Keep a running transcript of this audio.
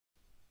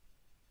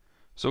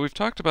So we've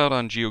talked about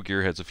on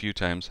GeoGearheads a few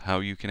times how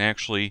you can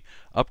actually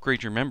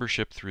upgrade your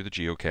membership through the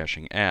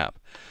geocaching app.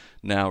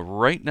 Now,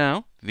 right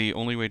now, the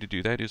only way to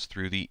do that is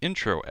through the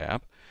Intro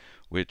app,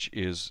 which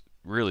is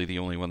really the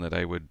only one that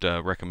I would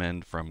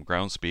recommend from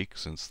Groundspeak,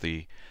 since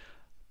the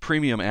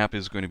premium app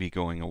is going to be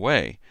going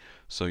away.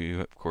 So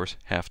you, of course,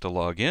 have to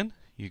log in.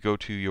 You go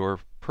to your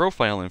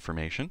profile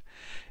information,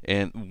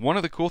 and one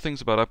of the cool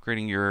things about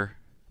upgrading your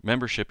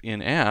membership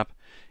in app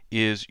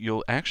is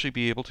you'll actually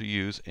be able to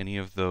use any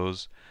of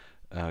those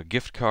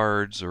gift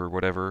cards or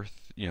whatever.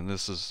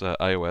 This is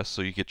iOS,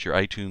 so you get your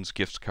iTunes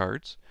gift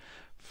cards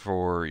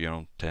for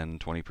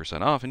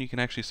 10-20% off, and you can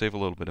actually save a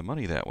little bit of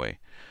money that way.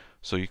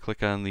 So you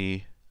click on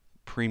the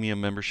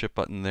premium membership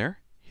button there,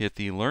 hit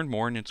the learn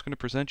more, and it's going to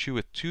present you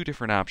with two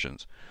different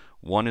options.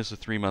 One is a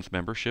 3-month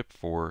membership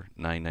for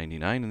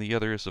 $9.99, and the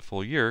other is a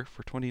full year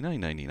for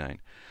 $29.99.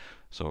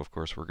 So of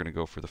course we're going to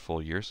go for the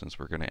full year since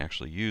we're going to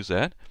actually use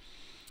that.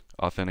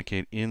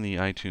 Authenticate in the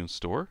iTunes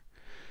store.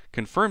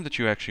 Confirm that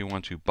you actually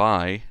want to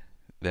buy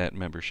that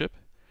membership,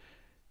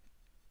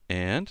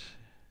 and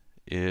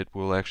it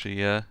will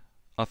actually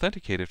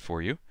authenticate it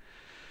for you,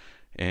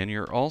 and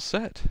you're all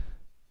set.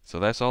 So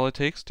that's all it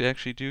takes to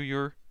actually do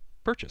your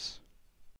purchase.